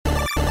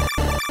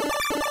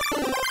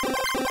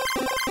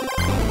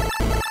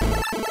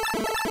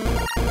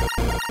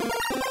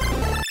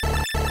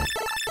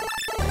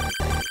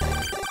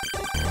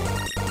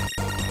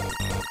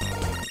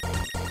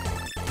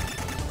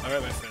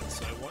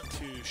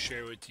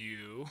share with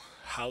you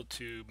how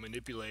to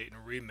manipulate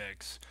and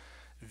remix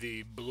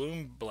the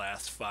Bloom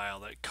Blast file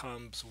that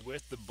comes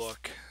with the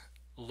book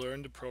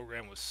Learn to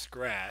Program with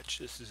Scratch.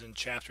 This is in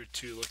chapter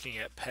 2, looking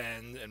at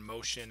pen and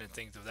motion and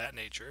things of that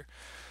nature.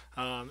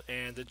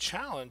 And the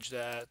challenge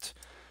that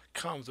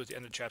comes with the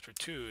end of chapter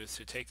 2 is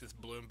to take this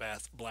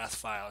Blast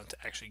file and to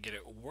actually get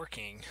it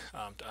working,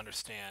 to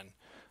understand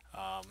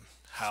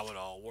how it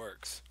all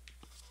works.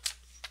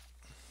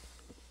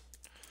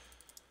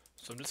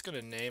 So I'm just going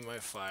to name my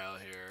file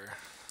here.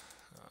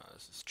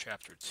 This is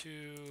chapter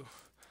 2,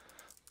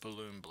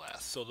 Balloon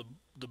Blast. So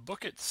the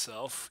book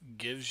itself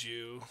gives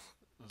you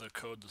the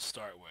code to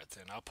start with,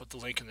 and I'll put the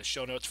link in the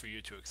show notes for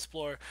you to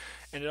explore,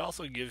 and it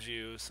also gives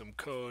you some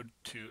code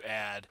to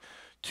add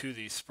to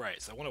these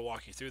sprites. I want to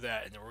walk you through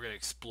that, and then we're going to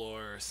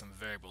explore some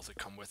variables that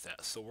come with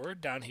that. So we're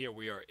down here,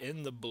 we are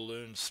in the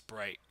balloon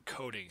sprite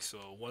coding.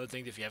 So one of the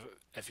things,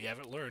 if you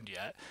haven't learned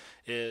yet,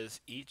 is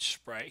each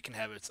sprite can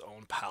have its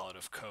own palette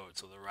of code.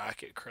 So the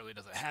rocket currently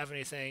doesn't have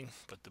anything,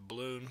 but the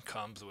balloon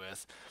comes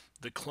with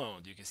the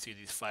clones. You can see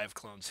these 5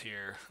 clones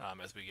here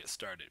as we get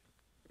started.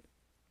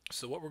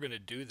 So what we're going to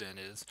do then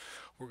is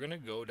we're going to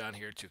go down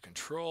here to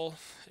control,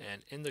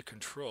 and in the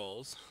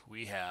controls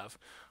we have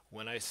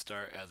when I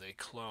start as a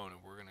clone, and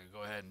we're going to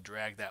go ahead and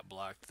drag that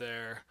block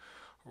there.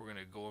 We're going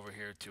to go over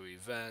here to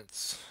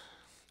events.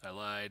 I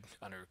lied,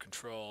 under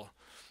control,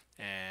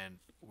 and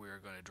we're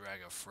going to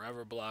drag a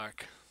forever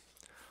block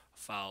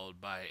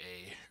followed by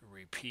a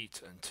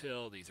repeat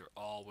until. These are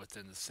all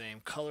within the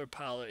same color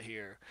palette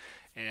here,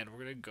 and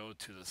we're going to go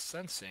to the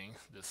sensing,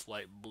 this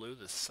light blue,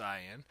 the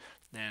cyan,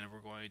 and we're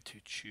going to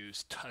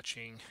choose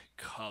touching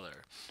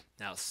color.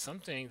 Now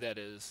something that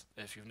is,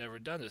 if you've never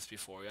done this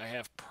before, I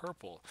have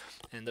purple.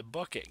 In the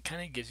book it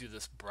kind of gives you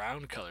this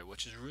brown color,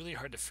 which is really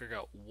hard to figure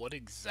out what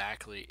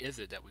exactly is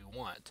it that we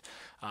want.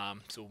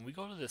 So when we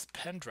go to this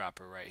pen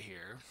dropper right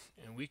here,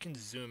 and we can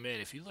zoom in,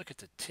 if you look at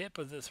the tip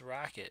of this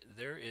rocket,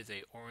 there is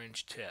a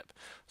orange tip.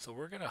 So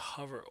we're going to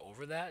hover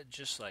over that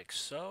just like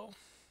so.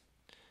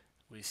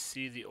 We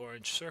see the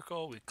orange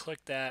circle, we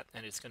click that,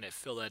 and it's going to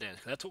fill that in.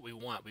 That's what we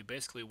want. We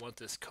basically want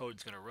this code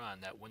is going to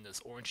run, that when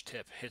this orange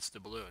tip hits the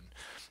balloon,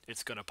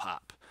 it's going to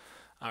pop.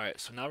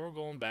 Alright, so now we're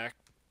going back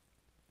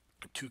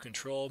to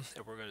control,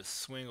 and we're going to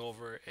swing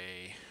over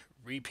a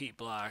repeat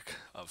block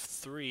of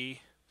 3,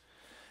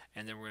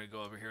 and then we're going to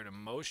go over here to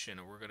motion,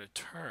 and we're going to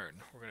turn.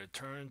 We're going to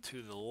turn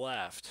to the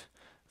left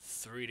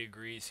 3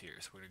 degrees here.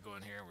 So we're going to go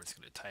in here, and we're just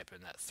going to type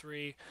in that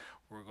 3.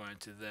 We're going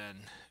to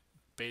then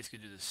basically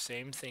do the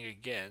same thing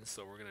again.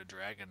 So we're going to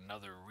drag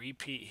another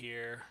repeat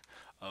here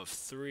of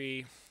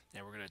 3,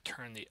 and we're going to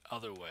turn the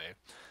other way.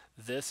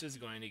 This is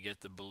going to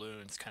get the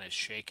balloons kind of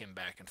shaken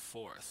back and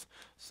forth.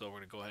 So we're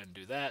going to go ahead and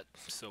do that.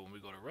 So when we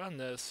go to run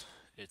this,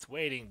 it's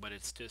waiting, but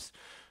it's just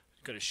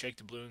going to shake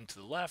the balloon to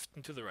the left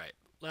and to the right,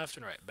 left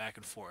and right, back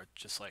and forth,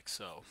 just like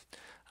so.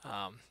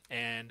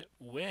 And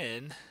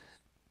when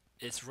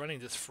it's running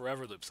this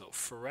forever loop, so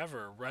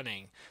forever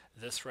running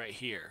this right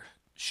here,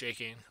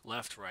 shaking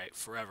left, right,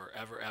 forever,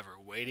 ever, ever,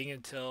 waiting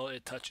until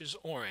it touches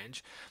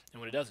orange, and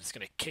when it does, it's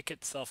going to kick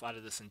itself out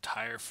of this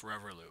entire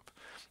forever loop.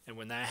 And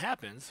when that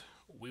happens,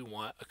 we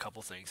want a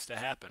couple things to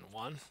happen.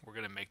 One, we're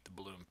going to make the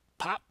balloon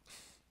pop,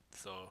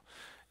 so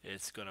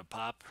it's going to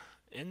pop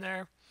in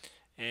there,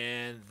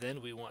 and then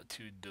we want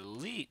to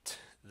delete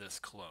this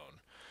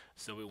clone.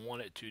 So we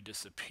want it to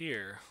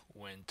disappear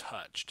when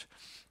touched.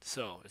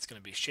 So it's going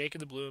to be shaking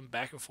the balloon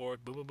back and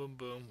forth, boom, boom, boom,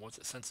 boom. Once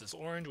it senses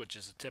orange, which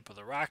is the tip of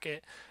the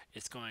rocket,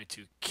 it's going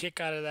to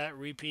kick out of that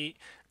repeat,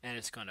 and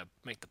it's going to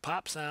make the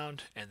pop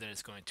sound, and then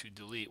it's going to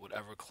delete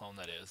whatever clone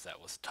that is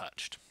that was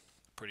touched.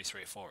 Pretty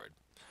straightforward.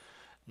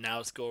 Now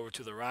let's go over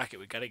to the rocket.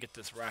 We got to get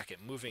this rocket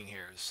moving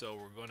here. So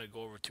we're going to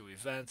go over to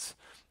events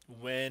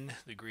when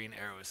the green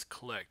arrow is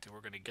clicked, and we're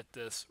going to get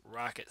this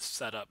rocket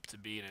set up to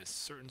be in a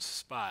certain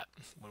spot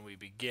when we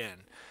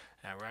begin.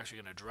 And we're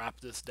actually going to drop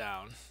this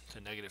down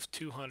to negative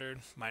 200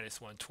 minus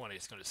 120.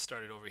 It's going to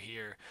start it over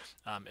here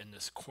in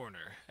this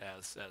corner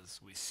as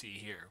we see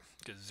here,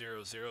 because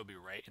 0, 0 will be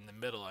right in the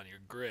middle on your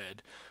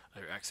grid,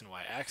 your X and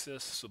Y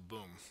axis. So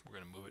boom, we're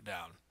going to move it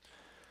down.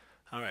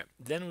 Alright,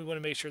 then we want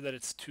to make sure that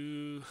it's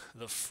to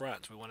the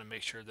front. We want to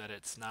make sure that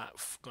it's not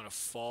going to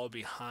fall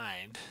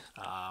behind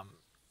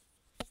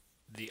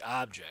the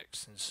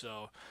objects. And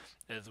so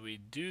as we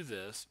do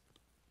this,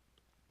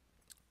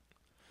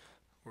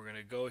 we're going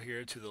to go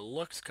here to the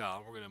looks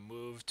column. We're going to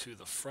move to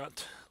the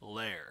front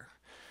layer.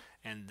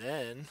 And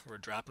then we're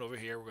dropping over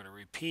here. We're going to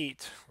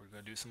repeat. We're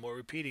going to do some more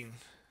repeating.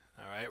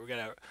 Alright, we're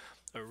going to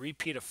a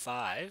repeat of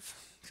 5,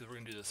 because we're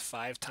going to do this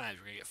 5 times.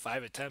 We're going to get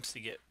 5 attempts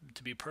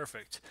to be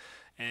perfect.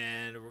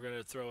 And we're going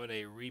to throw in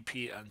a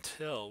repeat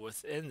until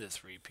within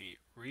this repeat.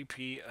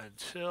 Repeat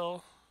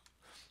until,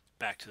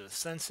 back to the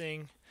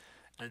sensing,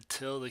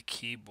 until the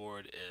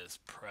keyboard is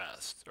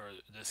pressed, or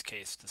in this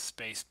case the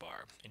space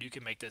bar. And you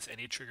can make this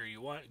any trigger you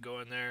want,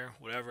 go in there,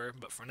 whatever,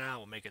 but for now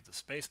we'll make it the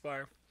space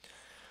bar.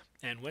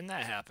 And when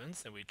that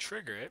happens and we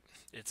trigger it,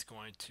 it's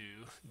going to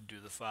do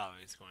the following.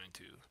 It's going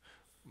to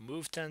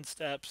move 10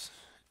 steps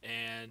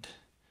and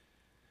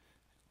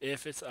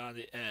if it's on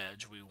the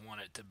edge, we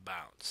want it to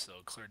bounce. So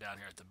clear down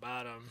here at the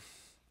bottom.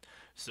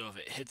 So if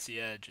it hits the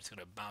edge, it's going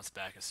to bounce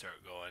back and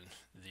start going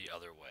the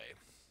other way.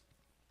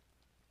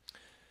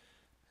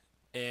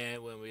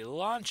 And when we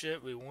launch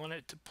it, we want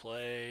it to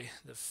play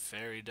the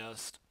fairy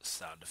dust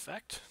sound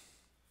effect.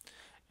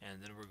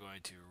 And then we're going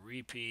to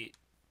repeat,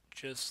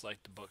 just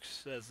like the book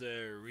says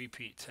there,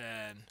 repeat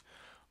 10.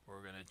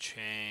 We're going to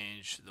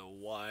change the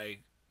Y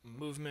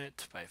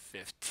movement by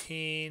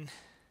 15.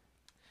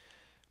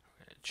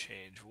 We're going to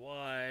change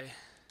Y.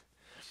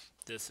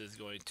 This is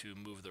going to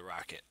move the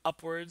rocket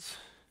upwards.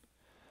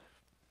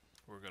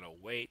 We're going to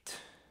wait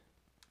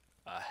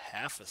a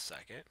half a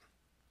second.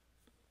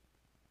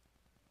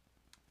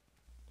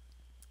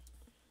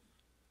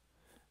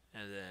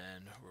 And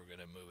then we're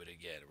going to move it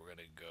again. We're going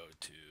to go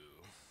to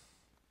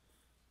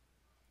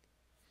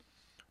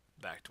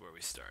back to where we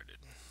started.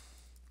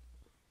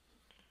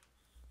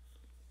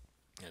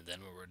 And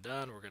then when we're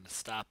done, we're going to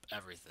stop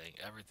everything.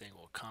 Everything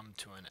will come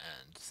to an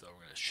end. So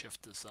we're going to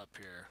shift this up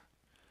here,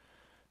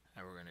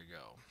 and we're going to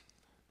go.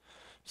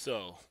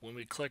 So when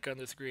we click on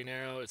this green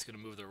arrow, it's going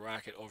to move the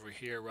rocket over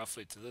here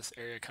roughly to this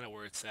area, kind of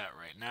where it's at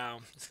right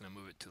now. It's going to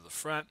move it to the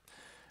front,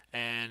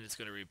 and it's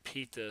going to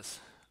repeat this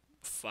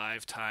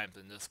 5 times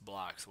in this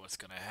block. So what's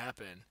going to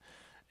happen,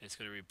 it's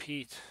going to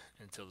repeat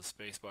until the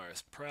space bar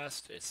is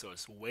pressed. So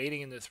it's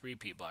waiting in this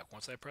repeat block.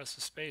 Once I press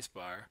the space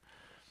bar,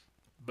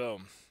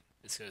 boom,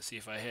 it's going to see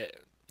if I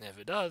hit. And if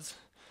it does,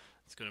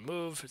 it's going to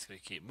move. It's going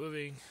to keep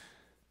moving.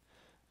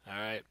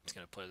 Alright, it's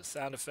going to play the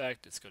sound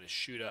effect. It's going to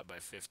shoot up by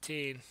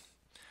 15.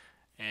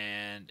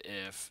 And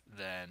if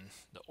then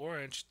the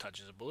orange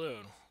touches a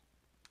balloon,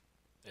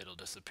 it'll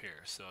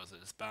disappear. So as it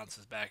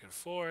bounces back and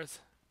forth,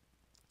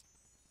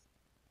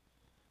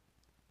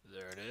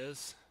 there it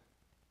is,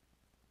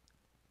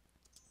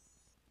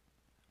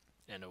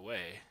 and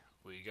away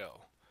we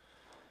go.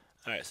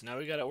 Alright, so now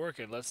we got it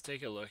working. Let's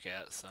take a look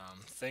at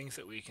some things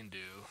that we can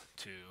do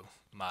to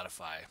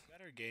modify. We've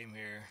got our game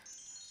here,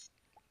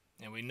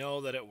 and we know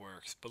that it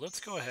works, but let's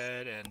go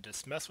ahead and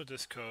just mess with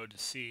this code to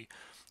see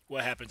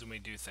what happens when we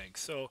do things.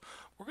 So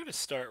we're going to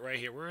start right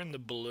here. We're in the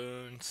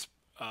balloon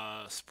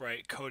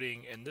sprite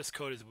coding, and this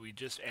code is we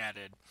just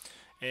added,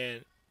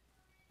 and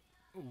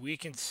we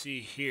can see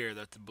here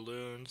that the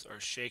balloons are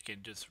shaken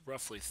just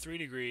roughly 3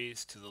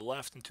 degrees to the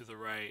left and to the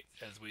right,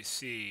 as we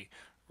see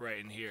right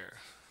in here.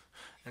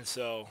 And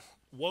so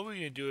what we're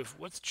going to do,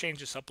 let's change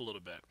this up a little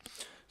bit.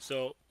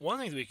 So one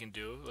thing we can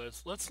do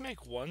is let's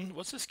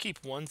just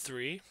keep 1,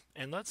 3,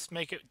 and let's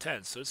make it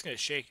 10. So it's going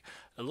to shake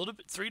a little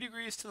bit, 3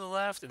 degrees to the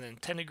left and then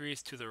 10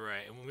 degrees to the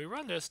right. And when we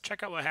run this,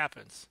 check out what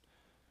happens.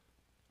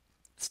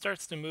 It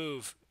starts to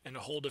move in a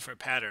whole different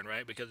pattern,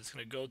 right? Because it's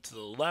going to go to the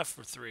left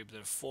for 3, but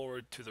then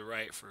forward to the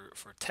right for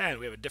 10.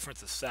 We have a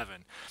difference of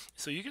 7.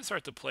 So you can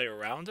start to play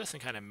around this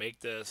and kind of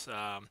make this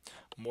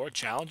more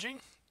challenging,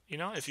 you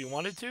know, if you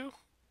wanted to,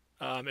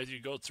 as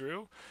you go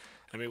through.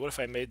 I mean, what if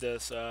I made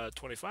this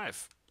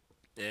 25?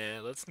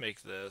 And let's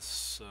make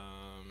this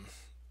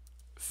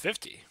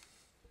 50.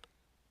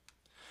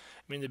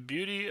 I mean, the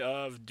beauty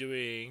of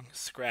doing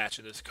Scratch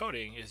in this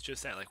coding is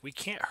just that, like, we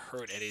can't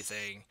hurt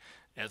anything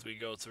as we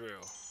go through.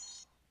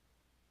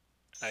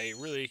 I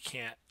really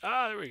can't.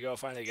 Ah, there we go.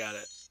 Finally got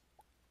it.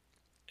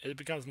 It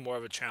becomes more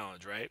of a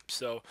challenge, right?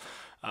 So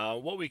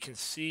what we can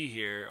see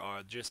here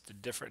are just the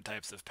different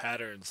types of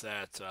patterns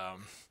that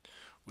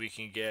we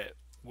can get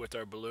with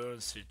our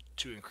balloons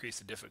to increase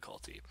the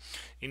difficulty.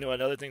 You know,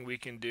 another thing we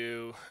can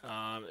do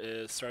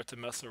is start to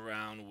mess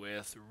around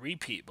with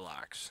repeat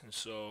blocks. And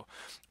so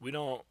we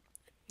don't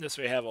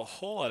necessarily have a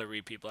whole lot of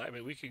repeat blocks. I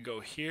mean, we could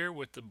go here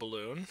with the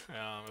balloon.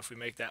 If we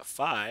make that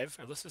 5,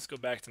 and let's just go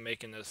back to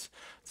making this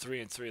 3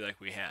 and 3 like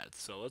we had.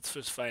 So let's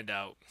just find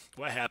out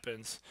what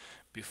happens.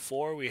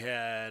 Before we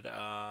had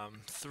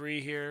 3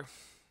 here.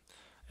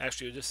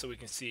 Actually, just so we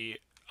can see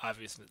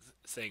obvious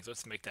things,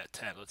 let's make that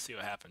 10. Let's see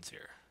what happens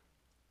here.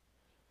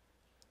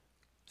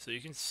 So you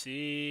can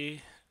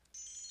see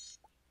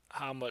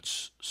how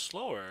much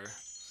slower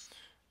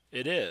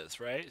it is,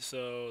 right?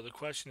 So the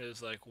question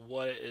is, like,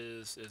 what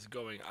is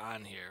going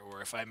on here?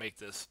 Or if I make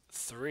this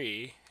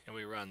 3 and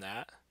we run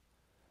that,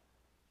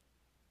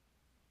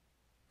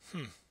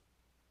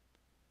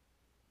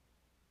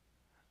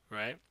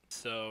 right?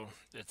 So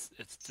it's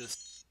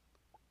just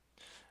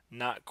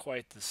not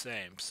quite the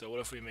same. So what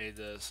if we made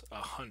this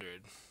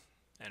 100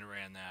 and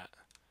ran that?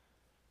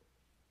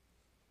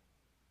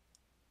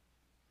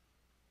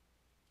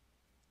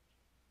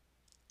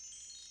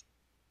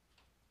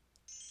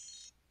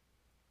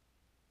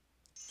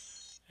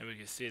 And we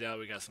can see now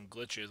we got some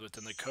glitches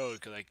within the code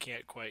because I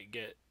can't quite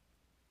get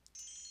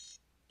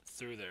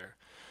through there.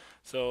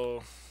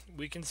 So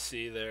we can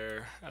see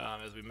there,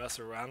 as we mess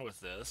around with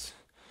this,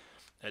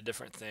 that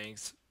different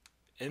things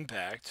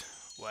impact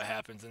what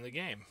happens in the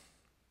game.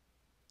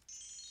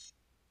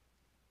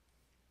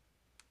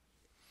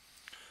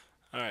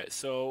 Alright,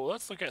 so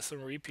let's look at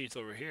some repeats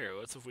over here.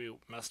 Let's if we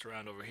messed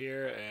around over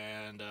here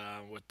and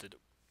with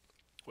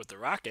the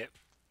rocket,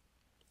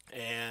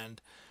 and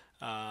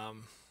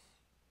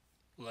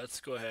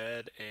let's go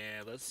ahead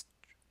and let's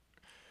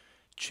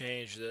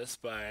change this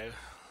by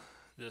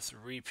this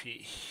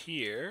repeat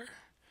here,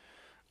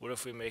 what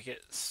if we make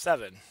it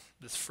 7?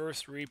 This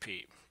first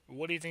repeat.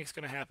 What do you think is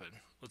going to happen?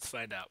 Let's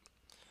find out.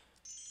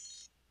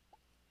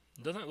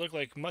 Doesn't look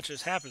like much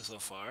has happened so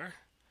far.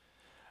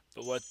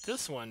 But what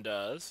this one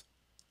does,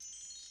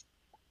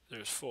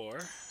 there's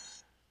 4,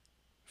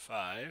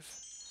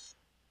 5,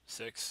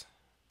 6.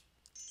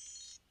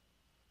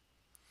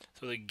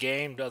 So the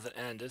game doesn't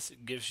end. This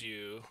gives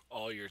you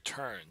all your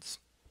turns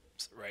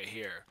right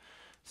here.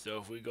 So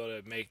if we go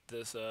to make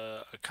this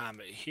a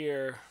comment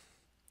here,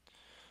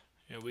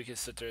 you know, we can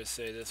sit there and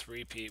say this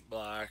repeat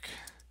block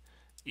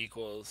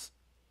equals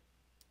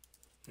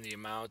the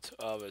amount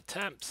of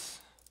attempts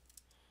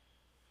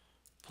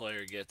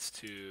player gets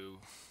to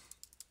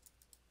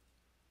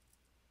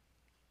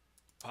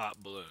pop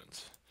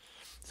balloons.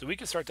 So we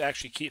can start to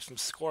actually keep some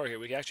score here.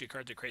 We can actually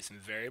start to create some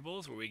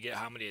variables where we get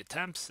how many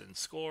attempts and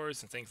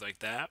scores and things like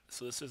that.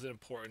 So this is an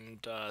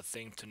important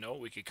thing to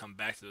note. We could come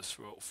back to this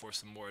for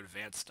some more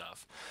advanced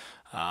stuff.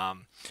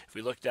 If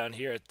we look down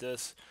here at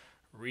this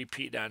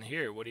repeat down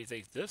here, what do you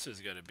think this is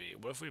going to be?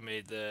 What if we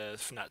made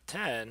this not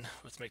 10?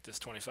 Let's make this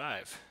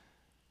 25.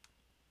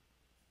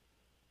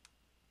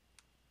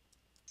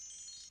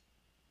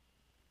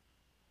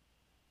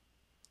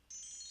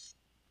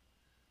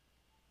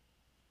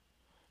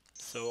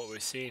 So what we're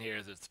seeing here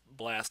is it's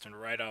blasting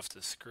right off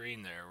the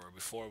screen there, where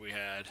before we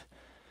had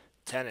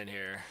 10 in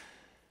here,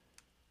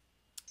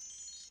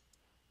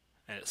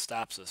 and it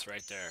stops us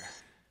right there.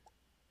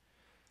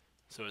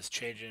 So it's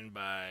changing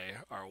by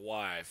our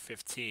Y,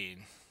 15,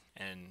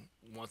 and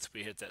once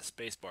we hit that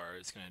space bar,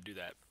 it's going to do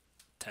that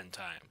 10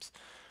 times.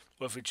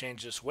 What if we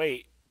change this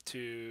weight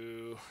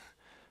to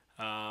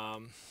a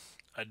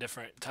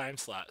different time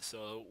slot?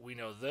 So we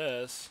know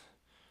this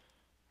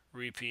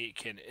repeat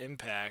can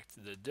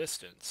impact the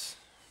distance.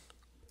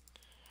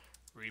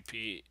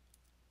 Repeat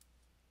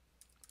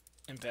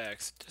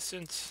impacts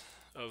distance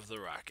of the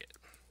rocket.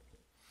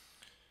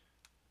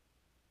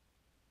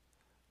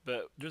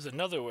 But there's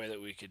another way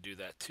that we could do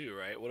that too,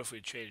 right? What if we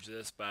change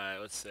this by,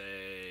 let's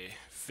say,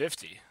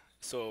 50?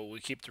 So we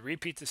keep the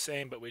repeat the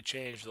same, but we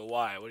change the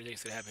Y. What do you think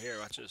is going to happen here?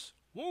 Watch this.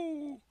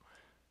 Woo!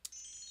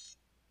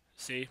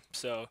 See?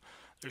 So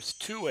there's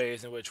 2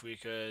 ways in which we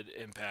could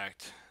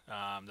impact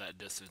that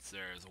distance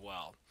there as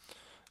well.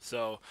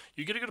 So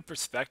you get a good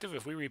perspective.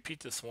 If we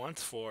repeat this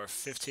once for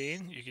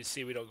 15, you can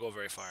see we don't go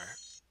very far.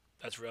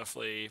 That's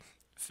roughly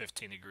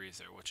 15 degrees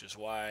there, which is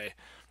why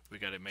we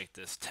got to make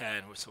this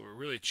 10. So we're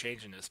really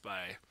changing this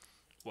by,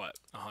 what,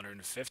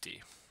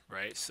 150,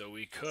 right? So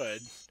we could,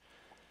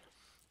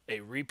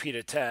 a repeat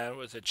of 10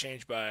 with a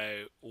change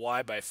by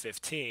Y by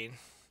 15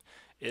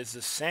 is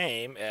the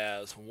same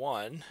as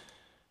 1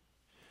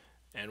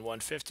 and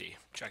 150.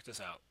 Check this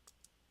out.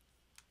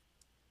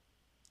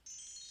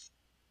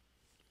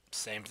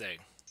 Same thing.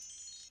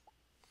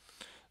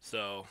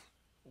 So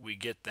we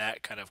get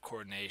that kind of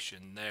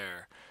coordination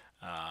there.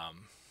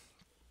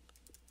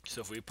 So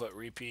if we put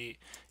repeat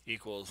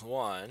equals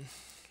 1,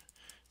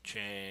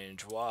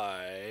 change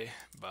Y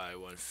by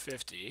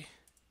 150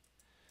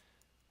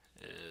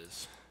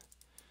 is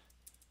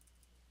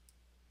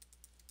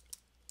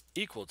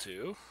equal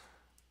to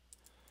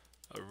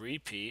a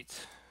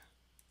repeat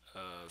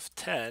of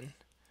 10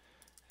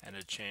 and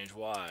a change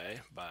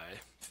Y by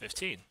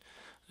 15.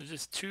 There's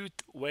just 2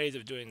 ways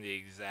of doing the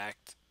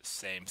exact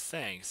same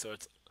thing. So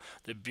it's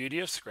the beauty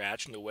of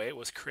Scratch and the way it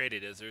was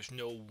created is there's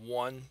no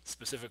one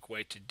specific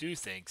way to do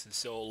things. And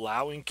so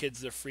allowing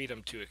kids the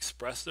freedom to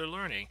express their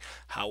learning,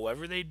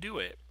 however they do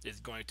it, is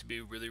going to be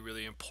really,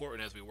 really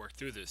important as we work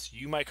through this.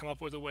 You might come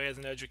up with a way as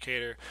an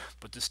educator,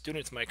 but the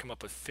students might come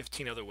up with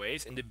 15 other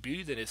ways. And the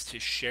beauty then is to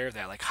share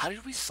that. Like, how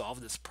did we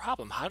solve this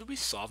problem? How did we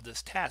solve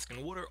this task?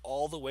 And what are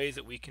all the ways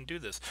that we can do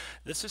this?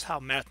 This is how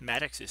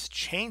mathematics is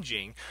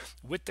changing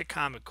with the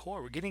Common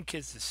Core. We're getting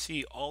kids to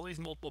see all these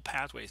multiple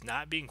pathways,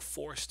 not being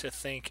forced to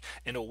think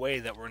in a way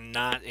that we're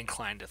not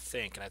inclined to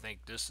think. And I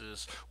think this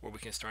is where we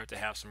can start to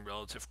have some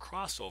relative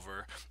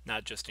crossover,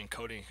 not just in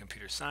coding and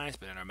computer science,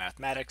 but in our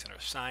mathematics and our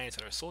science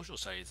and our social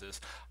studies.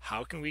 Is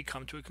how can we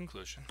come to a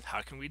conclusion?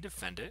 How can we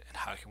defend it? And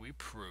how can we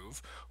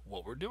prove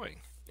what we're doing?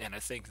 And I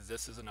think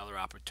this is another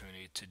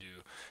opportunity to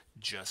do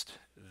just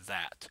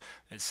that.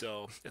 And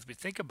so as we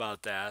think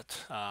about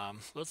that,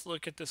 let's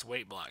look at this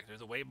wait block.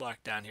 There's a wait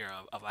block down here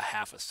of a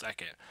half a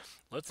second.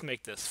 Let's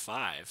make this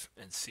 5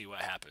 and see what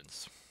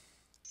happens.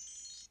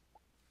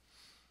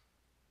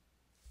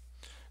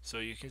 So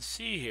you can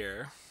see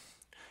here,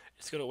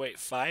 it's going to wait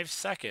 5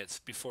 seconds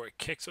before it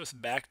kicks us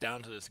back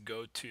down to this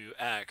go to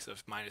x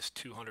of minus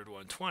 200,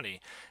 120.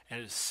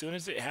 And as soon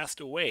as it has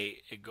to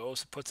wait, it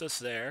goes, puts us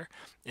there.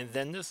 And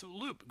then this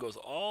loop goes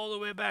all the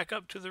way back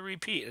up to the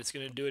repeat. It's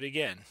going to do it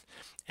again.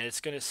 And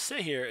it's going to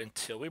sit here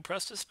until we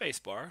press the space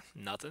bar.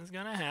 Nothing's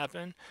going to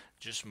happen,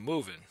 just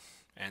moving.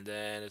 And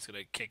then it's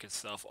going to kick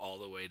itself all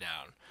the way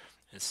down.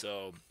 And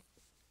so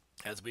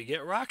as we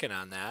get rocking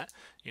on that,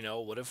 you know,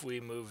 what if we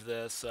move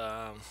this,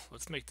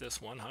 let's make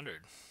this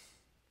 100.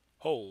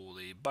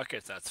 Holy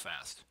buckets, that's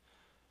fast.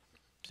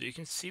 So you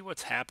can see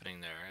what's happening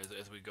there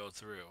as we go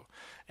through.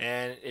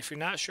 And if you're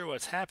not sure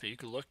what's happening, you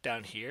can look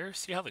down here,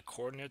 see how the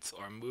coordinates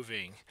are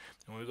moving.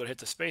 And when we go to hit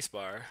the space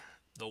bar,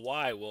 the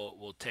Y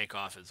will take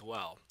off as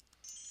well.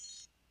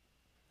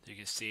 You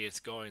can see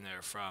it's going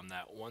there from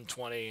that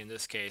 120. In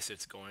this case,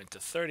 it's going to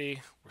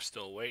 30. We're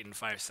still waiting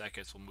 5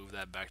 seconds. We'll move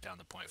that back down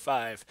to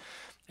 0.5,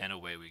 and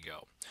away we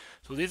go.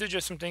 So these are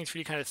just some things for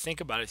you to kind of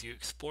think about as you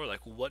explore,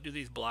 like, what do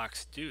these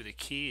blocks do? The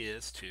key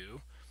is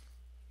to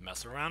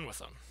mess around with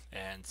them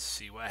and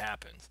see what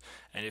happens.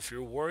 And if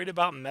you're worried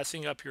about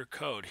messing up your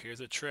code, here's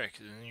a trick.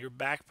 In your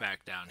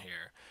backpack down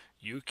here,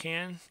 you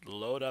can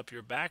load up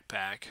your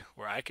backpack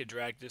where I could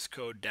drag this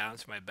code down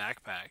to my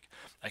backpack.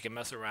 I can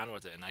mess around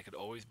with it and I could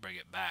always bring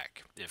it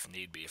back if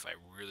need be, if I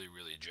really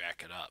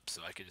jack it up.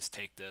 So I could just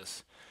take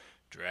this,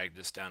 drag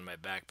this down my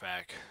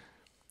backpack.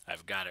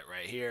 I've got it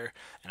right here,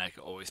 and I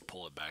can always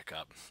pull it back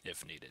up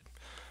if needed.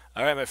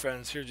 All right, my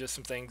friends, here's just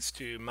some things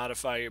to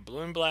modify your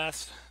balloon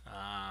blast.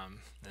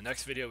 The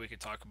next video we could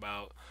talk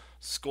about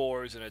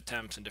scores and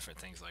attempts and different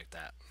things like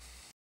that.